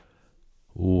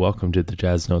welcome to the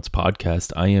Jazz Notes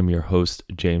podcast. I am your host,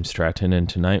 James Stratton, and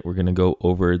tonight we're going to go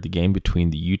over the game between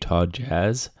the Utah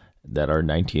Jazz that are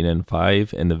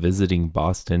 19-5 and the visiting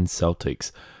Boston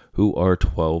Celtics, who are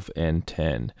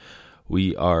 12-10.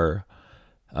 We are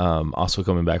also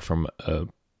coming back from a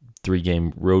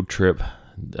 3-game road trip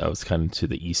that was kind of to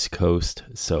the East Coast,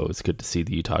 so it's good to see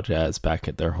the Utah Jazz back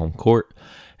at their home court.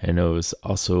 And it was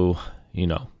also,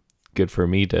 good for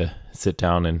me to sit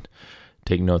down and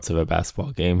take notes of a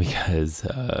basketball game because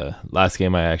last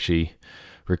game I actually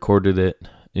recorded it,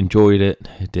 enjoyed it.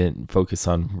 It didn't focus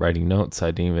on writing notes. I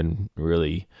didn't even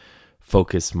really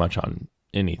focus much on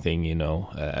anything,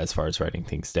 as far as writing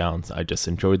things down. I just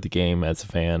enjoyed the game as a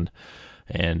fan,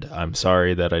 and I'm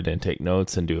sorry that I didn't take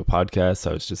notes and do a podcast.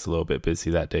 I was just a little bit busy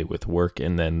that day with work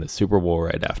and then the Super Bowl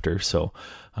right after. So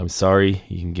I'm sorry.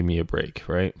 You can give me a break,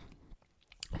 right?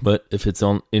 But if it's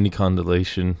on any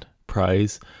consolation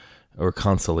prize, or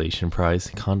consolation prize.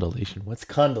 Condolation. What's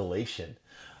condolation?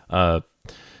 I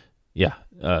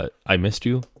missed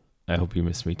you. I hope you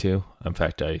missed me too. In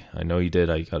fact, I know you did.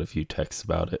 I got a few texts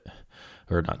about it.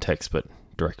 Or not texts, but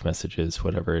direct messages,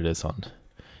 whatever it is on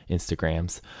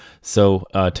Instagrams. So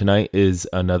tonight is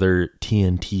another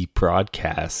TNT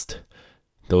broadcast.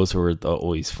 Those were the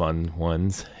always fun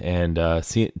ones. And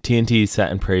TNT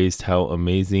sat and praised how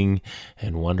amazing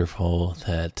and wonderful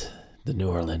that the New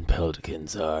Orleans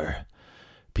Pelicans are,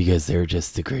 because they're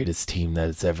just the greatest team that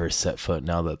has ever set foot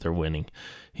now that they're winning.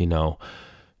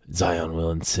 Zion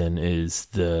Williamson is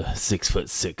the 6'6"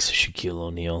 Shaquille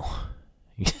O'Neal.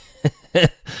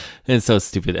 It's so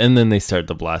stupid. And then they start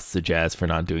to blast the Jazz for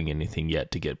not doing anything yet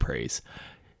to get praise.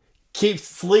 Keep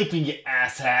sleeping, you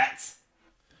asshats.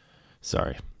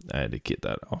 Sorry, I had to get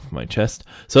that off my chest.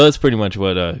 So that's pretty much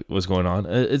what was going on.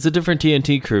 It's a different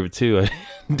TNT crew, too. I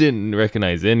didn't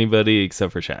recognize anybody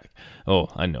except for Shaq. Oh,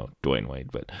 I know, Dwayne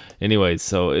Wade. But anyways,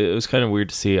 so it was kind of weird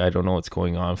to see. I don't know what's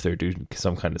going on. If they're doing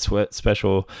some kind of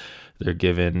special, they're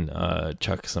giving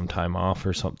Chuck some time off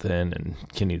or something, and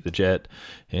Kenny the Jet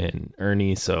and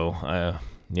Ernie. So,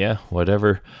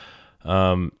 whatever.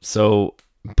 So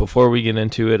before we get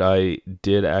into it, I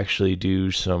did actually do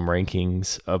some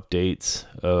rankings updates.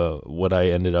 What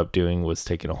I ended up doing was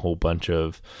taking a whole bunch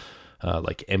of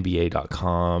like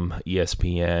NBA.com,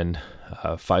 ESPN,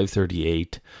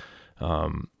 538.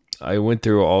 I went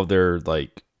through all their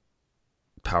like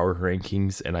power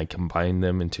rankings and I combined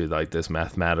them into like this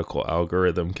mathematical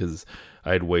algorithm because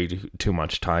I had way too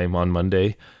much time on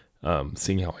Monday,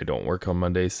 seeing how I don't work on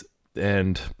Mondays,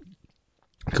 and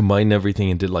combined everything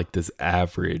and did like this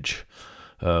average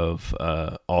of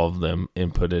all of them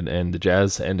inputted, and the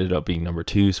Jazz ended up being number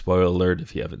 2. Spoiler alert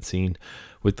if you haven't seen,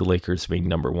 with the Lakers being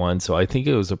number 1. So I think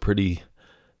it was a pretty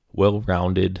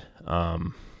well-rounded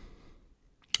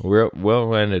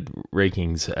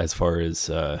rankings as far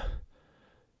as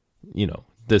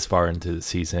this far into the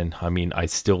season. I mean, I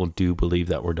still do believe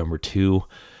that we're number 2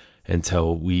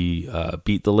 until we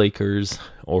beat the Lakers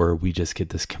or we just get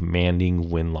this commanding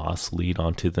win-loss lead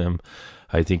onto them.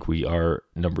 I think we are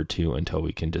number 2 until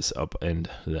we can just upend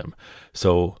them.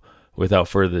 So without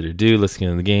further ado, let's get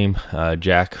into the game.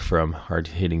 Jack from Hard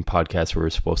Hitting Podcast, we were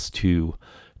supposed to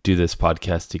do this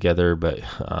podcast together, but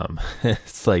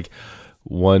it's like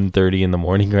 1:30 in the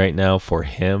morning right now for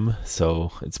him.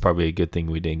 So it's probably a good thing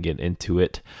we didn't get into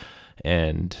it.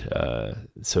 And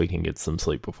so he can get some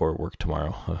sleep before work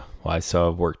tomorrow. Well, I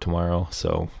still have work tomorrow,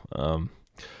 so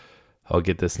I'll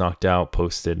get this knocked out,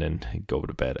 posted, and go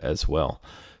to bed as well.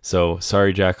 So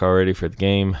sorry, Jack, already for the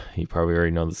game. You probably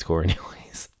already know the score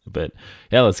anyways. But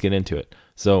yeah, let's get into it.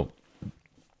 So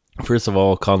first of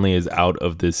all, Conley is out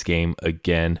of this game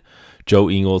again. Joe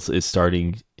Ingles is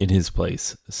starting in his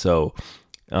place. So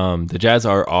the Jazz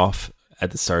are off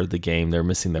at the start of the game. They're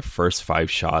missing their first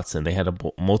 5 shots, and they had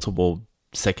multiple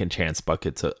second chance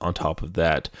buckets on top of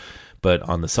that. But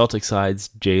on the Celtics sides,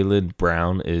 Jaylen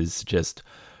Brown is just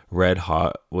red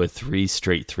hot with 3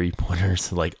 straight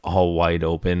 3-pointers, like all wide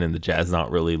open, and the Jazz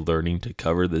not really learning to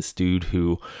cover this dude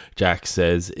who Jack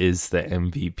says is the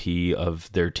MVP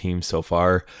of their team so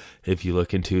far. If you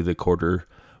look into the quarter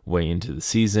way into the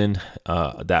season,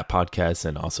 that podcast,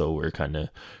 and also we're kind of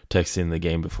texting the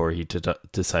game before he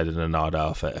decided to nod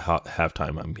off at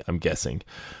halftime, I'm guessing,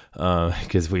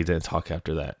 because we didn't talk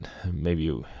after that.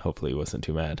 Hopefully he wasn't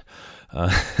too mad.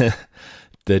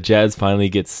 The Jazz finally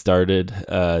get started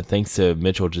thanks to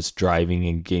Mitchell just driving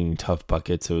and getting tough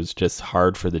buckets. It was just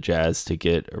hard for the Jazz to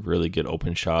get a really good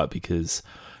open shot because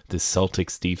the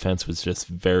Celtics defense was just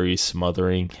very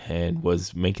smothering and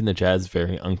was making the Jazz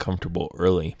very uncomfortable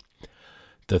early.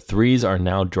 The threes are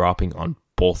now dropping on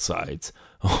both sides.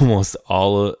 almost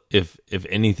all, if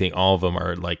anything, all of them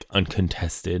are like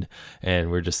uncontested, and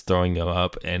we're just throwing them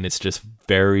up, and it's just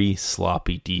very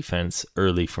sloppy defense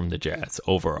early from the Jazz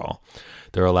overall.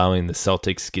 They're allowing the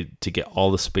Celtics to get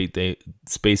all the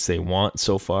space they want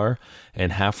so far,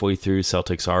 and halfway through,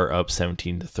 Celtics are up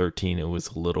 17-13. It was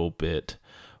a little bit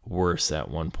worse at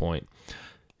one point.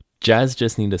 Jazz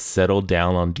just need to settle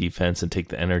down on defense and take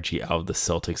the energy out of the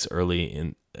Celtics early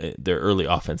in their early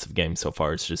offensive game so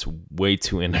far. It's just way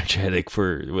too energetic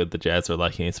for what the Jazz are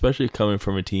liking, especially coming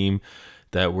from a team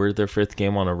that were their 5th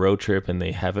game on a road trip and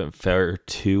they haven't fared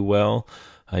too well.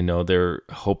 I know they're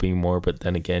hoping more, but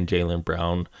then again, Jaylen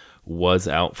Brown was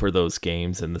out for those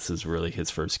games, and this is really his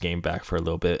first game back for a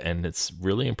little bit, and it's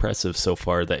really impressive so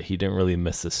far that he didn't really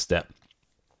miss a step.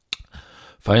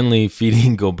 Finally,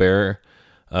 feeding Gobert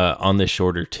on this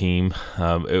shorter team.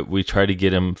 We tried to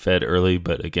get him fed early,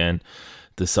 but again,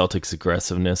 the Celtics'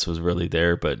 aggressiveness was really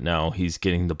there, but now he's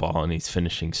getting the ball and he's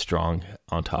finishing strong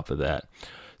on top of that.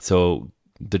 So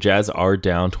the Jazz are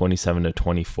down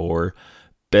 27-24.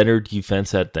 Better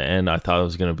defense at the end. I thought it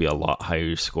was going to be a lot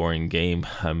higher scoring game.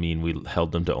 I mean, we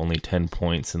held them to only 10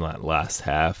 points in that last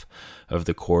half of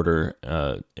the quarter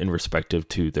in respective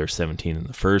to their 17 in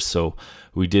the first. So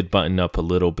we did button up a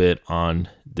little bit on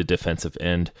the defensive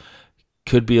end.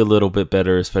 Could be a little bit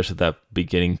better, especially at that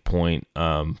beginning point.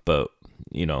 But,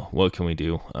 you know, what can we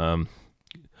do?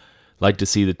 Like to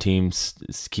see the teams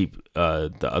keep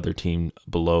the other team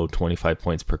below 25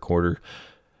 points per quarter,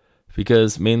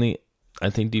 because mainly I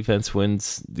think defense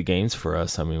wins the games for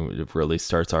us. I mean, it really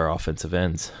starts our offensive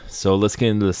ends. So let's get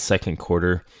into the second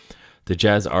quarter. The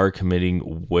Jazz are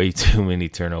committing way too many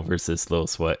turnovers this little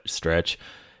stretch.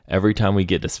 Every time we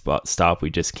get to stop,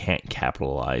 we just can't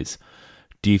capitalize.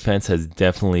 Defense has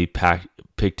definitely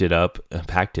picked it up.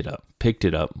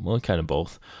 Well, kind of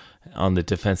both. On the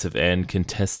defensive end,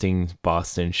 contesting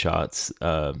Boston shots,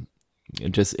 the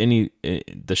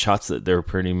shots that they're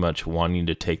pretty much wanting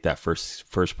to take that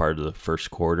first part of the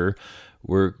first quarter,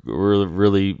 we're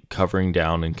really covering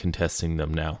down and contesting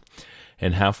them now.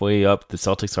 And halfway up, the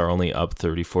Celtics are only up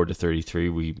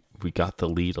 34-33. We got the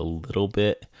lead a little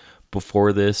bit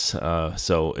before this,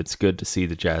 so it's good to see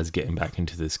the Jazz getting back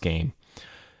into this game.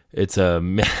 It's a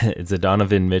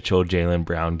Donovan Mitchell, Jaylen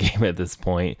Brown game at this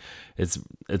point.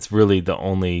 It's really the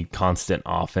only constant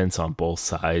offense on both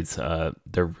sides.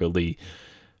 They're really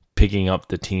picking up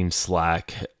the team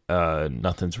slack.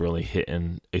 Nothing's really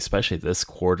hitting, especially this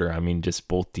quarter. I mean, just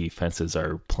both defenses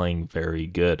are playing very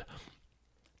good.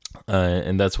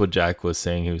 And that's what Jack was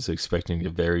saying. He was expecting a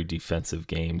very defensive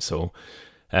game. So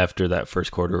after that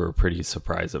first quarter, we're pretty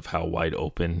surprised of how wide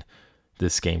open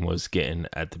this game was getting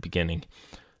at the beginning.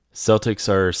 Celtics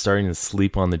are starting to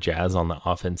sleep on the Jazz on the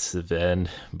offensive end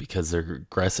because their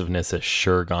aggressiveness has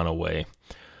sure gone away.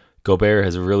 Gobert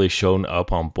has really shown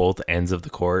up on both ends of the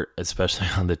court, especially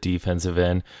on the defensive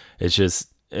end. I just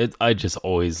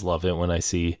always love it when I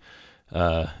see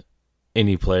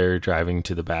any player driving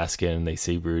to the basket and they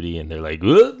see Rudy and they're like,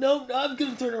 no, I'm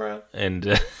going to turn around.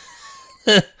 And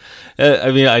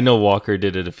I mean, I know Walker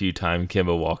did it a few times.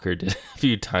 Kemba Walker did it a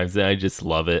few times, and I just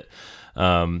love it.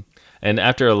 And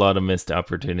after a lot of missed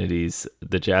opportunities,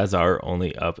 the Jazz are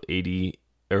only up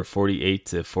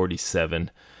 48-47.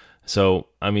 So,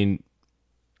 I mean,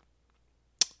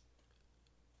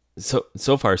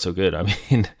 so far so good. I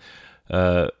mean,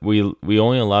 we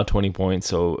only allowed 20 points,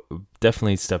 so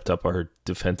definitely stepped up our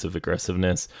defensive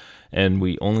aggressiveness, and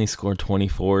we only scored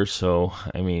 24. So,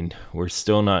 I mean, we're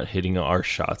still not hitting our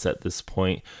shots at this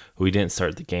point. We didn't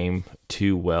start the game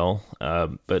too well,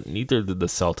 but neither did the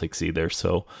Celtics either.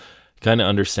 So, kind of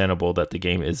understandable that the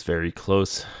game is very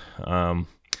close. I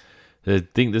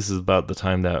think this is about the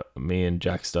time that me and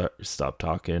Jack stopped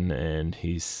talking, and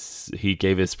he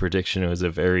gave his prediction. He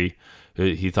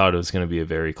thought it was going to be a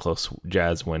very close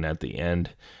Jazz win at the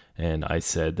end, and I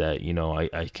said that, you know,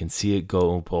 I can see it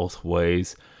go both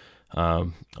ways.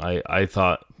 I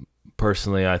thought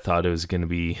it was going to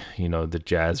be, you know, the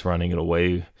Jazz running it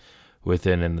away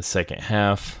within in the second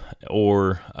half,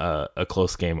 or a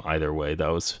close game either way. That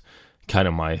was kind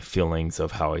of my feelings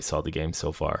of how I saw the game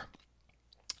so far.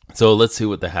 So let's see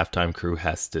what the halftime crew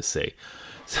has to say.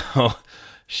 So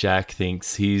Shaq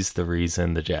thinks he's the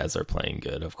reason the Jazz are playing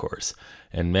good, of course.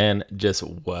 And man, just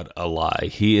what a lie.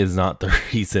 He is not the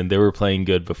reason. They were playing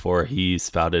good before he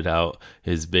spouted out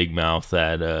his big mouth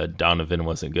that Donovan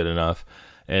wasn't good enough.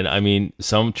 And I mean,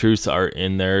 some truths are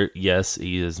in there. Yes,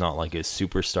 he is not like a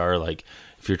superstar. Like,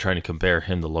 if you're trying to compare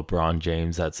him to LeBron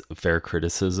James, that's fair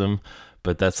criticism.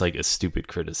 But that's like a stupid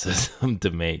criticism to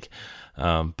make.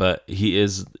 But he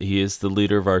is the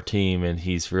leader of our team, and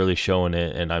he's really showing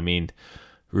it. And I mean,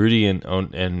 Rudy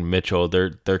and Mitchell,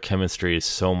 their chemistry is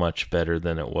so much better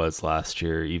than it was last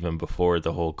year, even before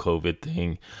the whole COVID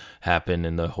thing happened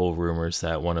and the whole rumors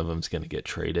that one of them's going to get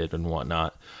traded and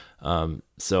whatnot.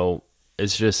 So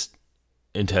it's just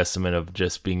in testament of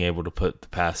just being able to put the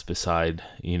past beside,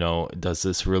 does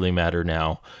this really matter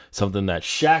now? Something that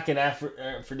Shaq and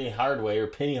Anthony Hardaway or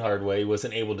Penny Hardaway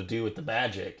wasn't able to do with the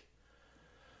Magic,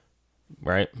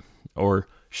 right? Or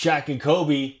Shaq and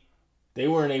Kobe, they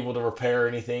weren't able to repair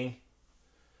anything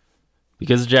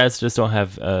because the Jazz just don't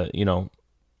have,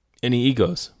 any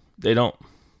egos. They don't.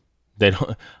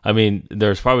 I mean,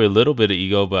 there's probably a little bit of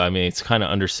ego, but I mean, it's kind of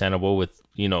understandable with,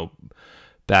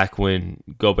 back when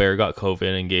Gobert got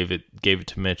COVID and gave it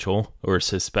to Mitchell, or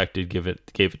suspected gave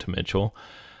it to Mitchell.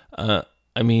 I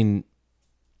mean,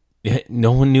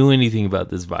 no one knew anything about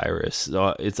this virus.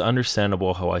 So it's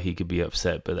understandable how he could be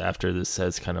upset, but after this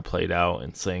has kind of played out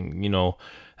and saying,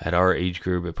 at our age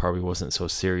group, it probably wasn't so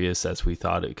serious as we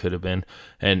thought it could have been.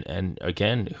 And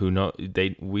again,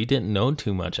 we didn't know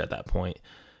too much at that point.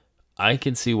 I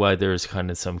can see why there's kind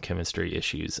of some chemistry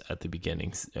issues at the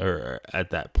beginnings or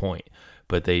at that point,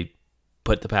 but they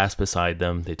put the past beside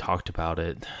them. They talked about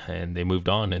it and they moved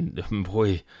on. And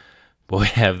boy,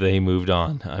 have they moved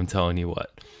on. I'm telling you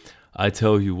what. I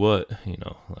tell you what,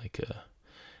 like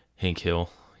Hank Hill,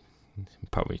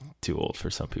 probably too old for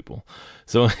some people.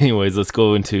 So anyways, let's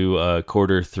go into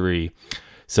quarter 3.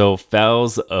 So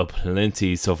fouls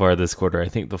aplenty so far this quarter. I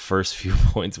think the first few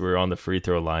points were on the free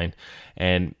throw line.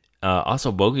 And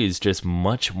also, Bogey is just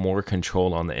much more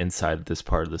controlled on the inside of this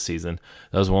part of the season.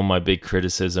 That was one of my big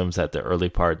criticisms at the early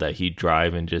part, that he'd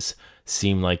drive and just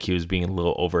seemed like he was being a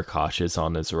little overcautious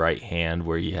on his right hand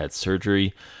where he had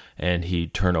surgery, and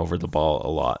he'd turn over the ball a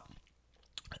lot.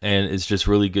 And it's just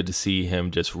really good to see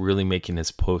him just really making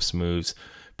his post moves,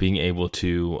 being able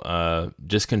to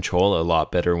just control a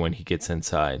lot better when he gets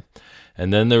inside.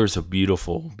 And then there was a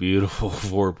beautiful, beautiful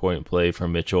 4-point play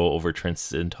from Mitchell over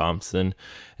Tristan Thompson.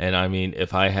 And I mean,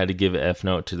 if I had to give an F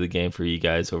note to the game for you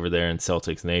guys over there in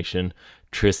Celtics Nation,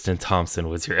 Tristan Thompson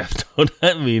was your F note.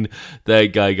 I mean, that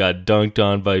guy got dunked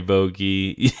on by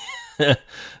Bogey.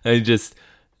 And just,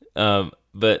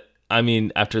 but I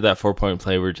mean, after that 4-point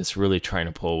play, we're just really trying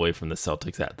to pull away from the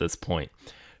Celtics at this point.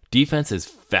 Defense is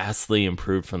vastly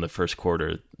improved from the first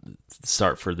quarter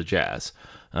start for the Jazz.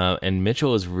 And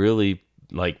Mitchell is really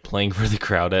like playing for the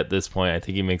crowd at this point. I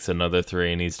think he makes another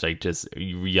 3 and he's like just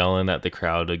yelling at the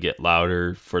crowd to get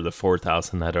louder for the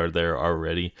 4,000 that are there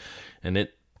already. And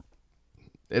it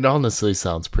honestly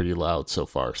sounds pretty loud so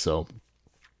far. So,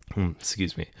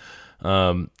 excuse me.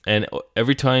 And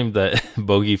every time that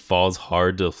Bogey falls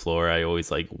hard to the floor, I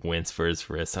always like wince for his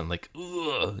wrist. I'm like,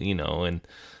 ugh, and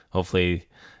hopefully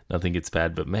nothing gets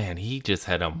bad. But man, he just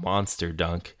had a monster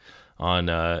dunk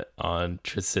on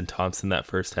Tristan Thompson that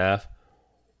first half.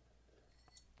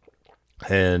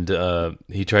 And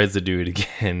he tries to do it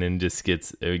again and just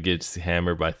gets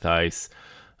hammered by Theis,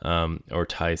 or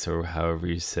Tice, or however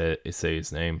you say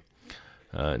his name.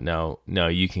 Now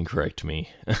you can correct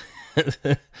me.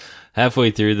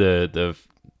 Halfway through the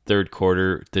third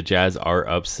quarter, the Jazz are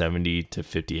up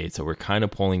 70-58, so we're kind of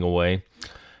pulling away.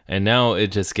 And now it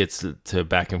just gets to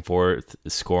back and forth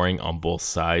scoring on both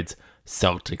sides.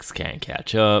 Celtics can't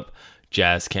catch up.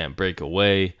 Jazz can't break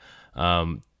away.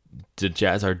 The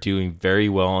Jazz are doing very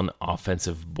well on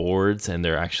offensive boards, and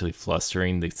they're actually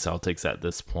flustering the Celtics at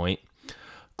this point.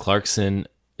 Clarkson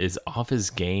is off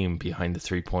his game behind the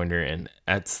three-pointer, and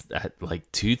at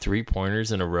like 2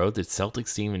 3-pointers in a row, the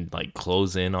Celtics didn't even like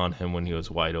close in on him when he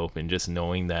was wide open, just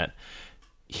knowing that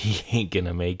he ain't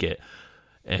gonna make it.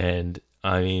 And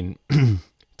I mean,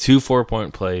 2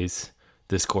 4-point plays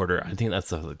this quarter. I think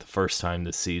that's the first time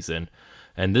this season.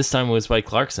 And this time it was by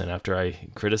Clarkson after I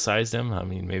criticized him. I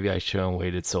mean, maybe I shouldn't have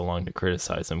waited so long to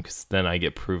criticize him because then I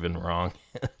get proven wrong.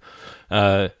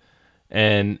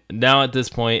 And now at this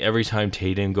point, every time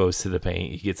Tatum goes to the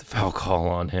paint, he gets a foul call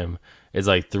on him. It's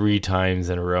like 3 times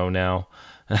in a row now.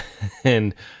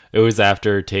 And it was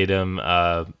after Tatum,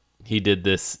 he did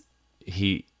this.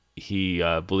 He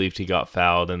believed he got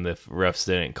fouled and the refs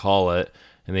didn't call it.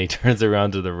 And then he turns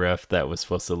around to the ref that was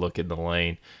supposed to look in the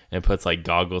lane and puts like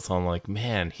goggles on. Like,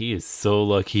 man, he is so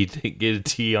lucky to get a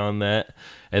T on that.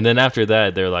 And then after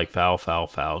that, they're like foul,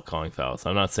 calling fouls.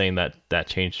 I'm not saying that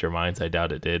changed their minds. I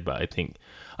doubt it did. But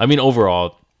I mean,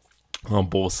 overall, on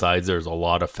both sides, there's a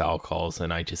lot of foul calls.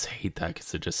 And I just hate that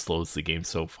because it just slows the game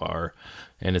so far.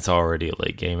 And it's already a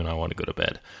late game and I want to go to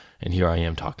bed. And here I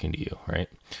am talking to you, right?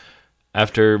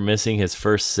 After missing his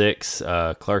first 6,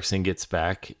 Clarkson gets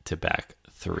back-to-back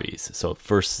threes. So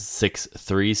first 6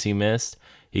 threes he missed,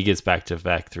 he gets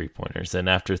back-to-back 3-pointers. And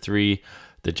after 3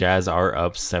 The Jazz are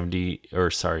up 90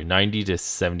 to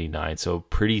 79. So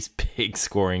pretty big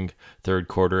scoring third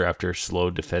quarter after a slow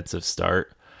defensive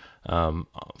start. On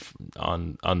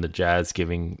the Jazz,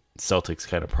 giving Celtics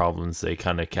kind of problems. They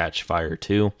kind of catch fire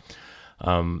too.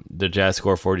 The Jazz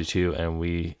score 42 and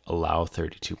we allow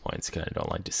 32 points. Kind of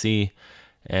don't like to see.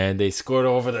 And they scored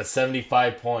over the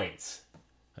 75 points.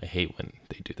 I hate when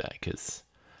they do that because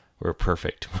we're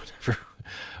perfect.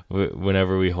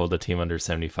 Whenever we hold a team under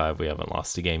 75, we haven't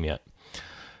lost a game yet.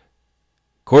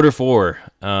 Quarter 4,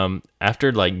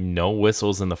 after like no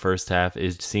whistles in the first half,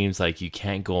 it seems like you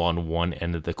can't go on one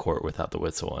end of the court without the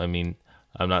whistle. I mean,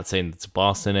 I'm not saying it's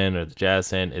Boston end or the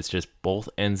Jazz end. It's just both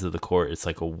ends of the court. It's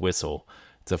like a whistle.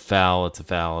 It's a foul. It's a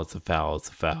foul. It's a foul. It's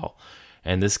a foul.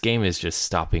 And this game is just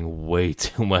stopping way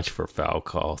too much for foul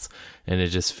calls. And it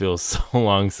just feels so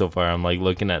long so far. I'm like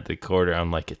looking at the quarter.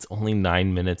 I'm like, it's only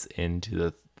 9 minutes into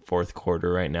the fourth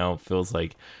quarter right now. It feels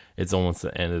like it's almost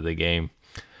the end of the game.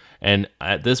 And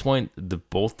at this point,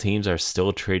 both teams are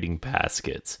still trading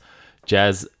baskets.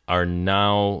 Jazz are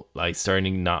now like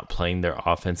starting not playing their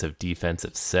offensive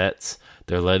defensive sets.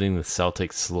 They're letting the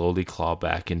Celtics slowly claw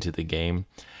back into the game.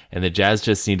 And the Jazz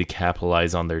just need to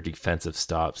capitalize on their defensive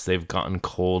stops. They've gotten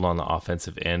cold on the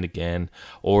offensive end again,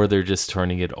 or they're just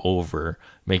turning it over,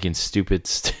 making stupid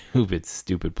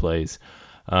plays.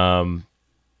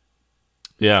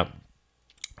 Yeah.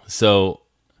 So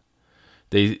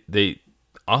they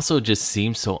also just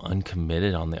seem so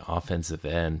uncommitted on the offensive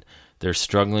end. They're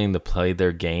struggling to play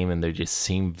their game, and they just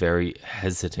seem very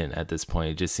hesitant at this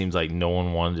point. It just seems like no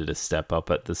one wanted to step up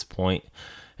at this point.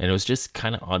 And it was just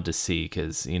kind of odd to see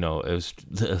because, it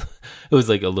was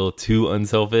like a little too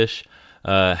unselfish.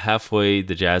 Halfway,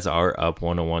 the Jazz are up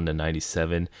 101 to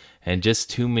 97, and just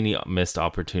too many missed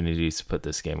opportunities to put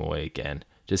this game away again.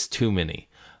 Just too many.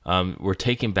 We're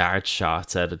taking bad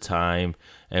shots at a time,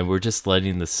 and we're just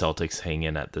letting the Celtics hang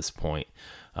in at this point.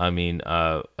 I mean,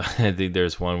 I think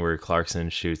there's one where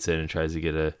Clarkson shoots it and tries to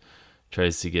get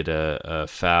a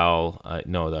foul.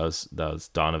 No, that was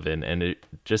Donovan, and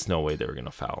just no way they were gonna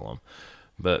foul him.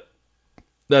 But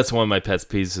that's one of my pet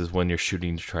peeves is when you're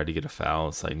shooting to try to get a foul.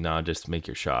 It's like, nah, just make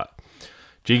your shot.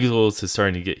 Jingles is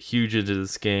starting to get huge into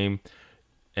this game,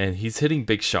 and he's hitting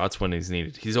big shots when he's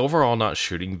needed. He's overall not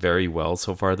shooting very well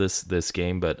so far this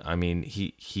game, but I mean,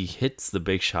 he hits the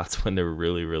big shots when they're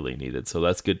really, really needed. So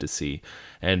that's good to see.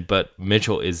 But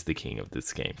Mitchell is the king of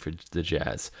this game for the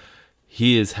Jazz.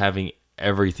 He is having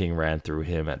everything ran through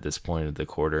him at this point of the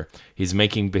quarter. He's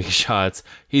making big shots.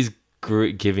 He's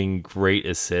giving great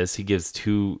assists. He gives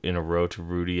 2 in a row to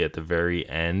Rudy at the very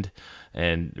end,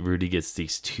 and Rudy gets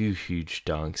these 2 huge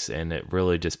dunks, and it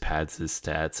really just pads his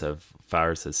stats of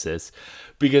Fowler's assists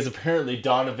because apparently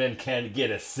Donovan can't get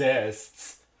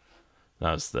assists.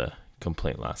 That was the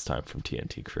complaint last time from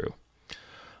TNT Crew.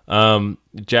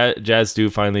 Jazz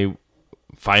do finally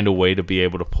find a way to be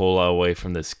able to pull away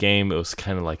from this game. It was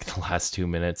kind of like the last 2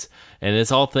 minutes, and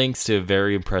it's all thanks to a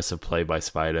very impressive play by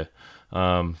Spida.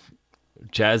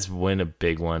 Jazz win a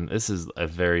big one. This is a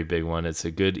very big one. It's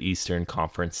a good Eastern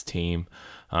Conference team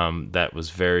that was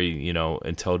very,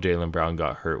 until Jaylen Brown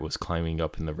got hurt, was climbing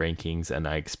up in the rankings, and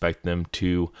I expect them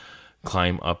to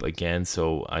climb up again.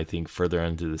 So I think further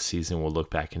into the season, we'll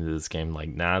look back into this game like,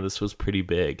 nah, this was pretty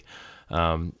big.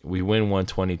 We win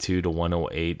 122 to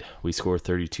 108. We score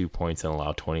 32 points and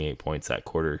allow 28 points that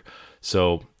quarter.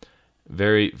 So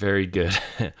very, very good.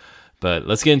 But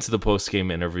let's get into the post-game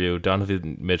interview.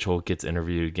 Donovan Mitchell gets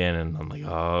interviewed again, and I'm like,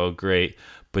 oh, great.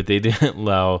 But they didn't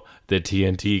allow the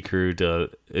TNT crew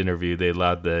to interview. They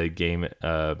allowed the game,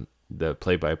 the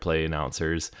play-by-play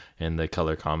announcers and the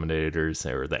color commentators,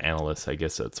 or the analysts, I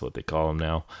guess that's what they call them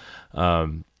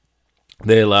now.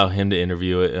 They allow him to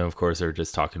interview it, and of course they're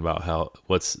just talking about how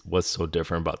what's so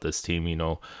different about this team,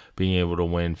 being able to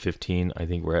win 15. I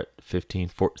think we're at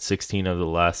 16 of the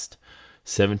last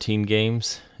 17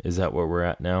 games. Is that where we're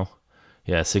at now?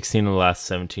 Yeah, 16 of the last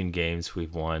 17 games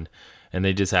we've won. And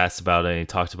they just asked about it, and he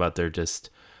talked about their just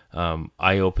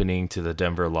eye-opening to the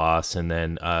Denver loss, and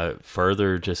then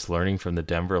further just learning from the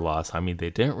Denver loss. I mean, they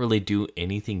didn't really do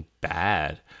anything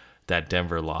bad, that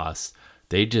Denver loss.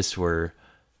 They were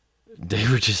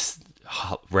just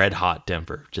red hot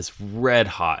Denver, just red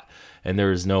hot. And there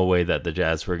was no way that the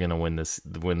Jazz were going to win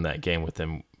that game with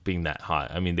them being that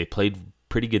hot. I mean, they played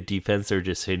pretty good defense. They're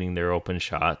just hitting their open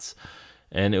shots,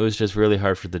 and it was just really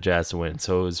hard for the Jazz to win.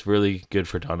 So it was really good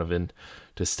for Donovan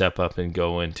to step up and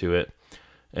go into it.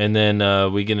 And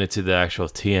then we get into the actual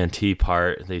TNT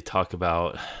part. They talk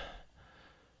about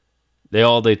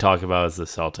they talk about is the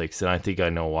Celtics, and I think I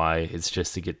know why. It's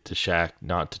just to get to Shaq,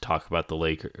 not to talk about the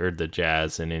Lakers or the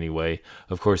Jazz in any way.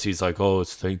 Of course, he's like, "Oh,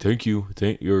 it's thank you,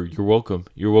 you're welcome,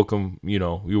 you're welcome.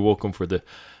 You're welcome for the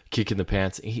kick in the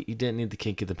pants." He didn't need the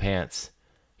kick in the pants.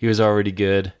 He was already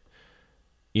good.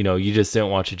 You just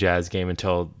didn't watch a Jazz game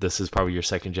until this is probably your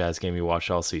second Jazz game you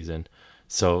watched all season.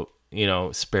 So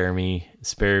spare me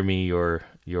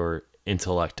your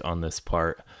intellect on this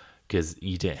part because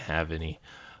you didn't have any.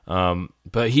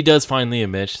 But he does finally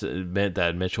admit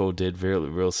that Mitchell did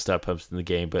real step ups in the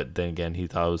game, but then again, he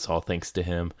thought it was all thanks to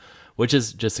him, which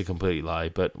is just a complete lie,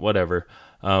 but whatever.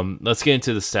 Let's get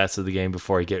into the stats of the game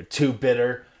before I get too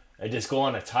bitter. I just go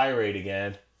on a tirade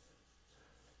again.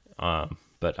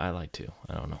 But I like to.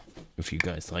 I don't know if you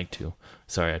guys like to.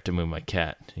 Sorry, I have to move my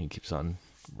cat. He keeps on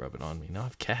rubbing on me. Now I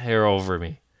have cat hair all over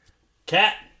me.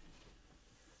 Cat!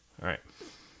 All right.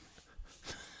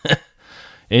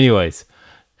 Anyways.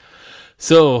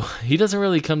 So, he doesn't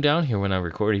really come down here when I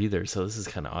record either, so this is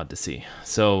kind of odd to see.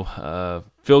 So,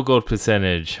 field goal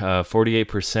percentage,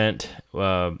 48%.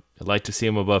 I'd like to see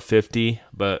him above 50,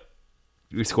 but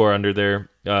we score under there.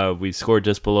 We scored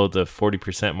just below the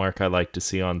 40% mark I like to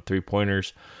see on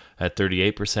three-pointers at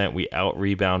 38%. We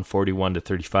out-rebound 41 to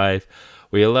 35.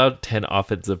 We allowed 10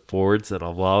 offensive boards, and a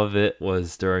lot of it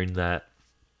was during that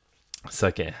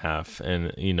second half,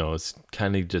 and it's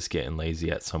kind of just getting lazy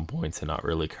at some points and not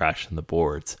really crashing the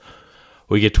boards.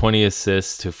 We get 20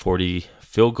 assists to 40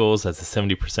 field goals. That's a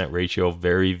 70% ratio.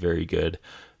 Very, very good.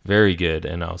 Very good.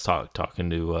 And I was talking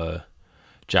to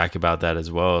Jack about that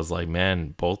as well. I was like,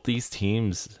 man, both these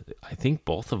teams, I think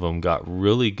both of them got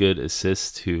really good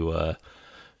assists to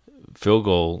field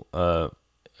goal. Oh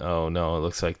no, it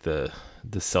looks like the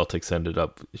Celtics ended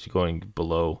up going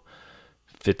below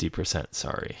 50%,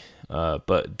 sorry.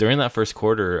 But during that first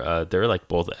quarter, they're like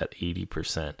both at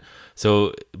 80%.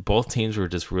 So both teams were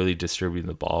just really distributing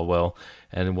the ball well.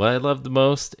 And what I love the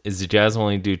most is the Jazz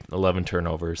only do 11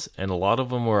 turnovers, and a lot of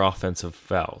them were offensive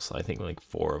fouls. I think like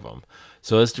 4 of them.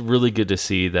 So it's really good to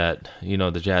see that,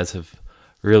 the Jazz have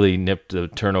really nipped the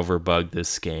turnover bug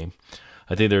this game.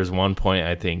 I think there's one point,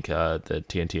 I think the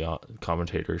TNT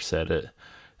commentator said it,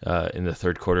 in the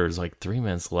third quarter, it was like 3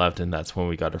 minutes left, and that's when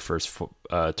we got our first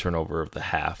turnover of the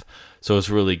half. So it's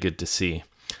really good to see.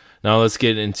 Now let's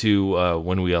get into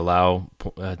when we allow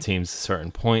teams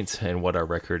certain points and what our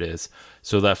record is.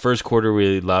 So that first quarter,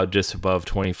 we allowed just above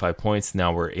 25 points.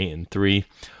 Now we're 8-3.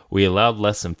 We allowed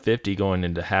less than 50 going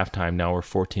into halftime. Now we're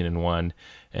 14-1.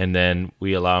 And then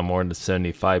we allow more than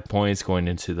 75 points going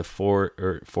into the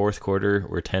fourth quarter.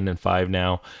 We're 10-5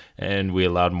 now, and we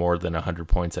allowed more than 100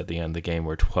 points at the end of the game.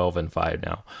 We're 12-5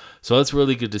 now. So it's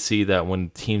really good to see that when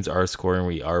teams are scoring,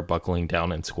 we are buckling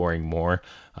down and scoring more.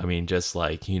 I mean, just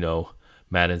like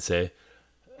Madden say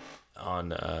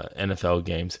on NFL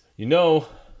games, the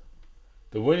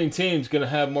winning team's gonna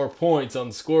have more points on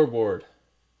the scoreboard.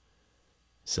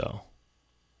 So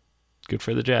good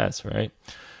for the Jazz, right?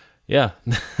 Yeah.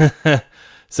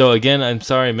 So again, I'm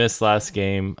sorry I missed last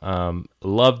game.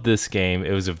 Loved this game.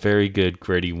 It was a very good,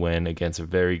 gritty win against a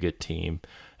very good team.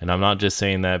 And I'm not just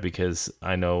saying that because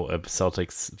I know a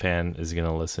Celtics fan is going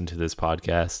to listen to this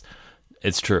podcast.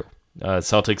 It's true.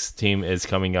 Celtics team is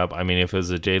coming up. I mean, if it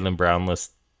was a Jaylen Brownless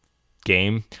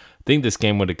game, I think this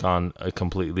game would have gone a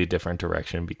completely different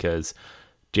direction because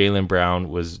Jaylen Brown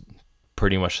was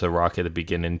pretty much the rock at the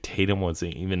beginning. Tatum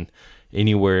wasn't even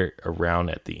anywhere around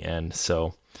at the end.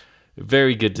 So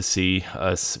very good to see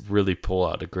us really pull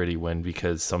out a gritty win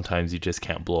because sometimes you just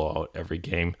can't blow out every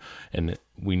game, and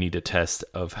we need a test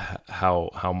of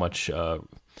how much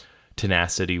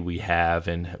tenacity we have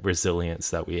and resilience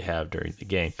that we have during the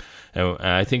game. And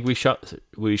I think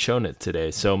we've shown it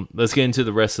today. So let's get into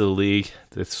the rest of the league,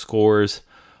 the scores,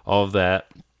 all of that.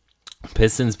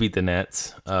 Pistons beat the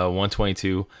Nets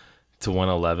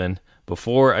 122-111.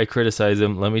 Before I criticize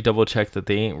them, let me double check that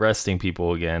they ain't resting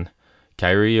people again.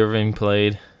 Kyrie Irving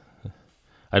played.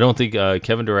 I don't think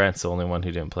Kevin Durant's the only one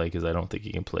who didn't play because I don't think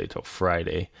he can play till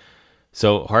Friday.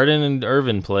 So Harden and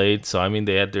Irving played. So, I mean,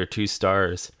 they had their 2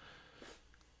 stars.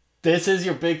 This is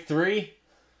your big 3?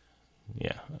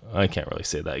 Yeah, I can't really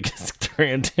say that because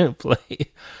Durant didn't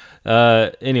play.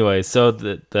 Anyway, so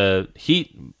the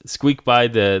Heat squeaked by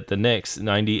the Knicks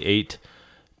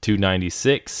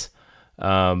 98-96.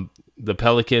 The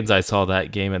Pelicans, I saw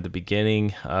that game at the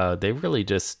beginning. They really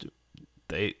just...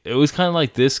 It was kind of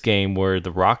like this game where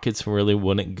the Rockets really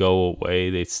wouldn't go away.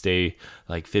 They'd stay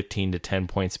like 15 to 10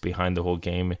 points behind the whole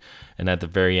game. And at the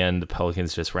very end, the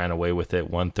Pelicans just ran away with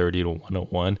it,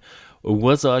 130-101. It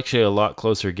was actually a lot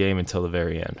closer game until the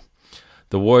very end.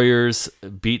 The Warriors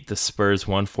beat the Spurs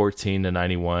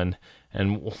 114-91.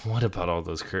 And what about all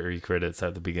those Curry credits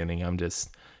at the beginning?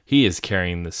 He is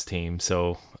carrying this team.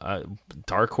 So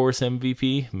dark horse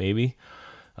MVP, maybe.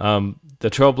 The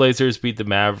Trailblazers beat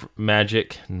the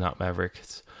Magic, not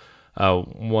Mavericks,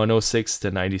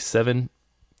 106-97.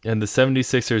 And the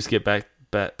 76ers get back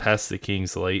past the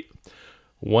Kings late,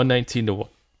 119 to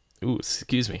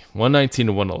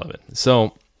 111.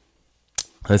 So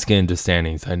let's get into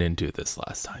standings. I didn't do this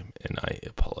last time, and I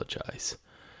apologize.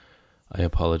 I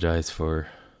apologize for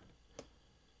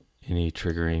any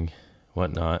triggering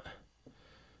whatnot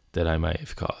that I might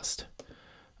have caused.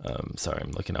 Sorry,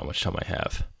 I'm looking how much time I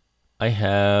have.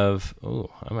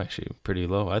 I'm actually pretty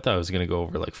low. I thought I was going to go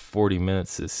over like 40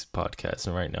 minutes this podcast,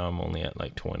 and right now I'm only at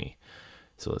like 20.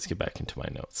 So let's get back into my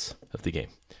notes of the game.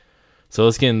 So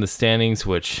let's get in the standings,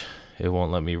 which it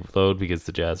won't let me load because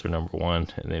the Jazz are number 1,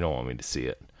 and they don't want me to see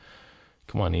it.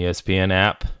 Come on, ESPN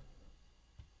app.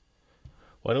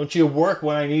 Why don't you work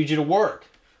when I need you to work?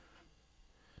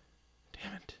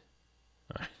 Damn it.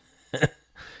 All right.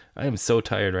 I am so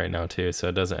tired right now, too, so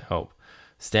it doesn't help.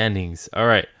 Standings. All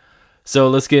right. So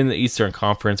let's get in the Eastern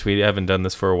Conference. We haven't done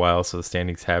this for a while, so the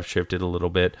standings have shifted a little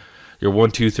bit. Your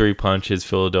 1-2-3 punch is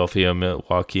Philadelphia,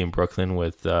 Milwaukee, and Brooklyn,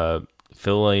 with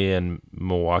Philly and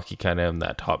Milwaukee kind of in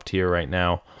that top tier right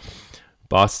now.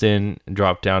 Boston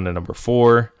dropped down to number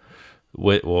 4.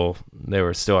 Well, they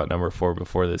were still at number 4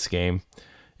 before this game.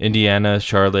 Indiana,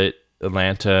 Charlotte,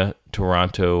 Atlanta,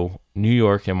 Toronto, New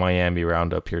York, and Miami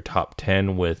round up your top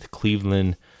 10, with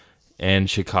Cleveland and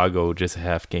Chicago just a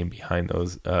half game behind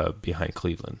those, behind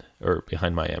Cleveland, or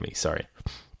behind Miami, sorry.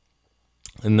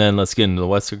 And then let's get into the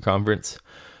Western Conference.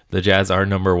 The Jazz are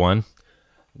number 1.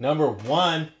 Number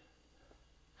 1?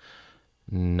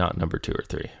 Not number 2 or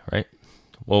 3, right?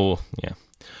 Well, yeah.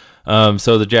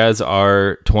 So the Jazz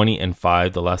are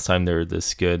 20-5. The last time they were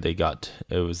this good, I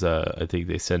think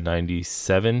they said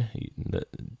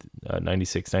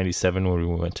 96-97 when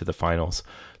we went to the finals.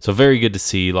 So very good to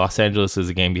see. Los Angeles is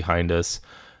a game behind us.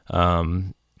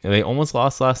 They almost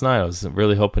lost last night. I was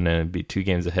really hoping it'd be 2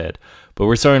 games ahead. But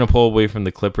we're starting to pull away from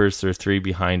the Clippers. They're 3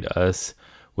 behind us,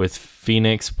 with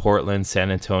Phoenix, Portland,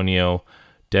 San Antonio,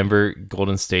 Denver,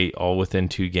 Golden State all within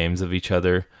 2 games of each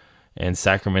other. And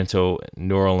Sacramento,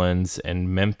 New Orleans, and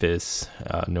Memphis.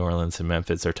 New Orleans and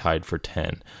Memphis are tied for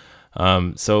 10.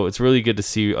 So it's really good to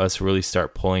see us really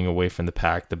start pulling away from the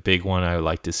pack. The big one I would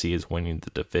like to see is winning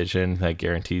the division. That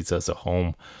guarantees us a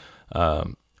home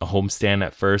stand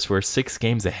at first. We're 6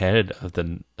 games ahead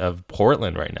of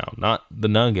Portland right now, not the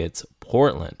Nuggets,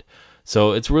 Portland.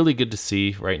 So it's really good to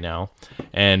see right now.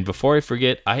 And before I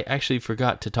forget, I actually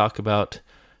forgot to talk about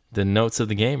the notes of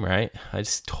the game, right? I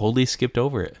just totally skipped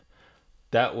over it.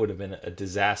 That would have been a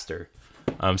disaster.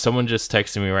 Someone just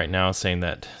texted me right now saying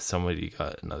that somebody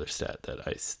got another stat that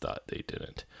I thought they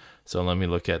didn't. So let me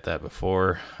look at that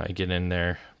before I get in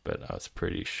there. But I was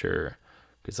pretty sure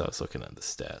because I was looking at the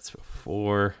stats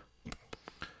before.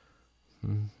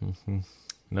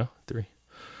 No, 3.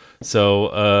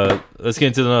 So let's get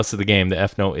into the notes of the game. The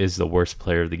F note is the worst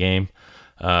player of the game.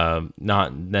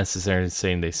 Not necessarily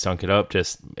saying they stunk it up,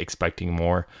 just expecting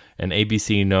more. An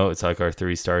ABC note, it's like our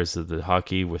 3 stars of the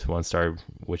hockey, with 1 star,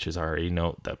 which is our A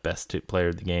note, that best player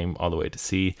of the game, all the way to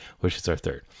C, which is our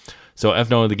 3rd. So F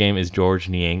note of the game is George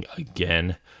Niang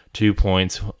again. 2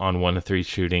 points on 1 of 3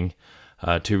 shooting,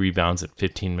 2 rebounds in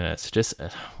 15 minutes. Just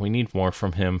we need more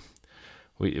from him.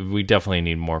 We definitely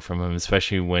need more from him,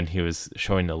 especially when he was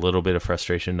showing a little bit of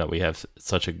frustration that we have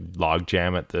such a log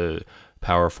jam at the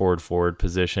power forward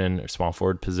position or small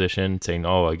forward position, saying,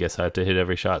 "Oh, I guess I have to hit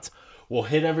every shot." Well,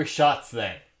 hit every shot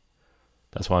then.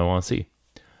 That's what I want to see.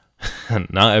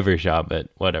 Not every shot, but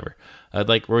whatever. I'd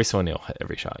like Royce O'Neal hit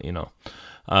every shot,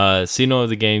 C note of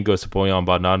the game goes to Bojan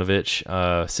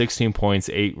Bogdanovic. 16 points,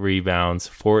 8 rebounds,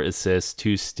 4 assists,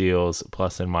 2 steals,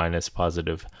 plus and minus,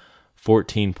 positive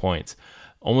 14 points.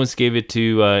 Almost gave it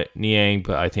to Niang,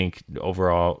 but I think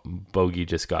overall Bogey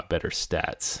just got better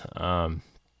stats.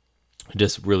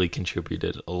 Just really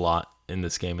contributed a lot in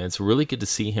this game. And it's really good to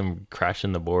see him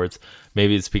crashing the boards.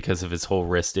 Maybe it's because of his whole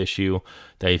wrist issue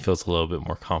that he feels a little bit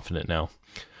more confident now.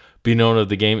 B note of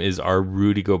the game is our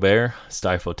Rudy Gobert.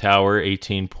 Stifle Tower,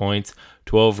 18 points,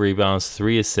 12 rebounds,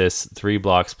 3 assists, 3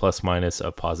 blocks, plus minus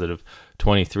a positive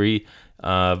 23.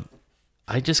 I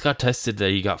just got tested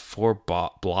that he got 4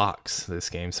 blocks this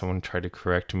game. Someone tried to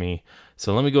correct me.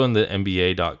 So let me go in the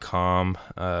NBA.com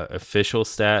official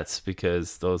stats,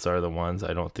 because those are the ones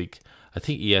I think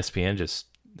ESPN just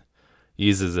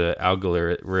uses an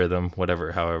algorithm,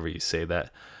 however you say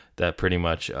that pretty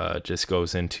much just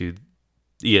goes into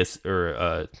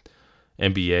NBA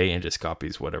and just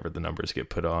copies whatever the numbers get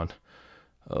put on.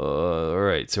 All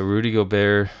right, so Rudy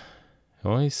Gobert,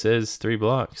 Well, he says 3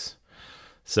 blocks.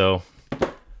 So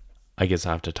I guess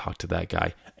I have to talk to that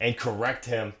guy and correct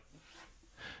him.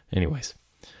 Anyways.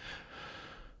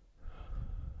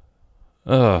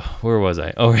 Where was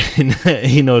I? Oh,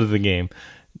 he noted the game.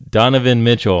 Donovan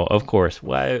Mitchell, of course.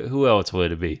 Why? Who else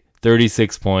would it be?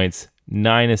 36 points,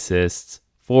 9 assists,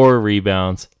 4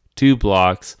 rebounds, 2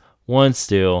 blocks, 1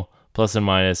 steal, plus and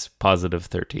minus, positive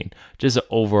 13. Just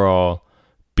overall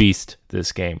beast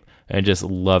this game, and just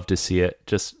love to see it.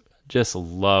 Just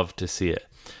love to see it.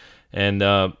 And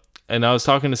I was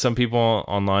talking to some people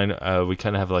online. We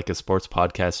kind of have like a sports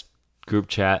podcast group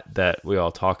chat that we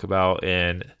all talk about,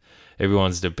 and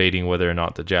everyone's debating whether or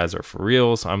not the Jazz are for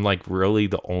reals. I'm like really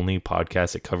the only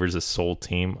podcast that covers a sole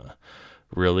team,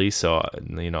 really. So,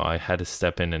 I had to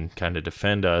step in and kind of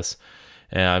defend us.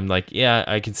 And I'm like, yeah,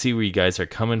 I can see where you guys are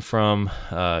coming from,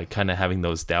 kind of having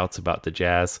those doubts about the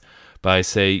Jazz. But I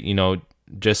say,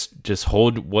 just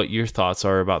hold what your thoughts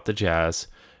are about the Jazz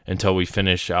until we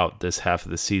finish out this half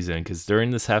of the season. Because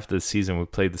during this half of the season, we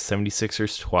played the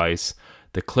 76ers twice,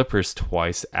 the Clippers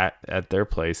twice at their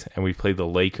place, and we played the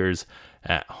Lakers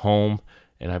at home.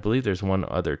 And I believe there's one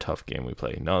other tough game we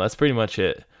play. No, that's pretty much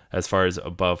it as far as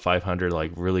above 500,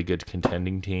 like really good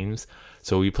contending teams.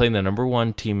 So we played the number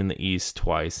 1 team in the East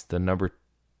twice, the number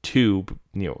 2,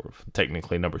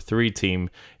 technically number 3 team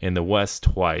in the West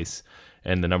twice,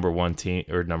 and the number 1 team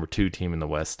or number 2 team in the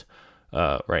West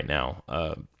right now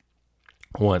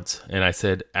once. And I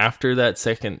said after that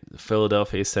second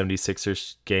Philadelphia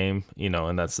 76ers game,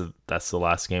 and that's the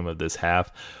last game of this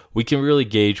half, we can really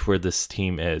gauge where this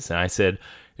team is. And I said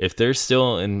if they're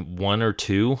still in 1 or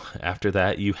 2 after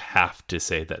that, you have to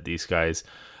say that these guys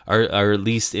are at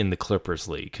least in the Clippers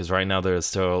league, because right now they're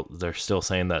still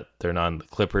saying that they're not in the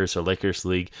Clippers or Lakers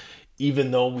league,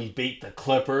 even though we beat the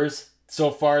Clippers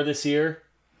so far this year.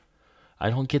 I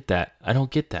don't get that.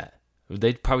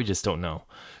 They probably just don't know.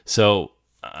 So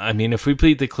I mean, if we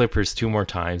beat the Clippers 2 more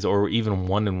times, or even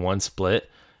 1-1 split,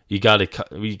 you gotta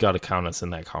count us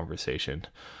in that conversation.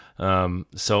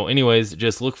 So anyways,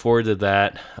 just look forward to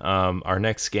that. Our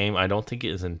next game, I don't think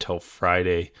it is until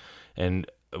Friday, and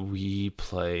we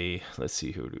play. Let's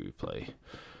see, who do we play?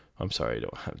 I'm sorry, I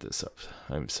don't have this up.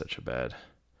 I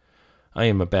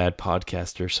am a bad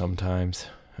podcaster sometimes.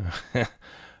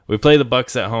 We play the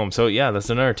Bucks at home. So, yeah, that's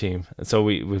another team. And so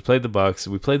we played the Bucks.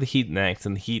 We play the Heat next,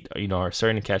 and the Heat, are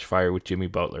starting to catch fire with Jimmy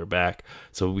Butler back.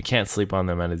 So we can't sleep on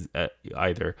them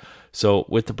either. So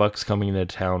with the Bucks coming into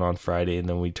town on Friday, and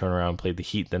then we turn around and play the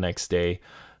Heat the next day,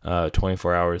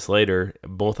 24 hours later,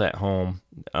 both at home,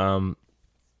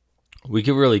 we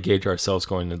could really gauge ourselves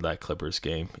going into that Clippers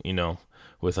game,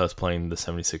 with us playing the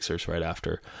 76ers right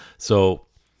after. So,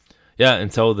 yeah,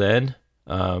 until then,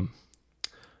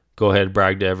 go ahead and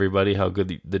brag to everybody how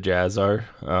good the Jazz are,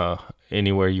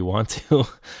 anywhere you want to,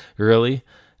 really.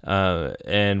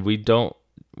 And we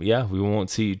won't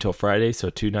see you till Friday, so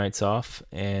 2 nights off.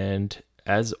 And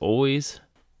as always,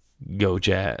 go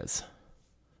Jazz.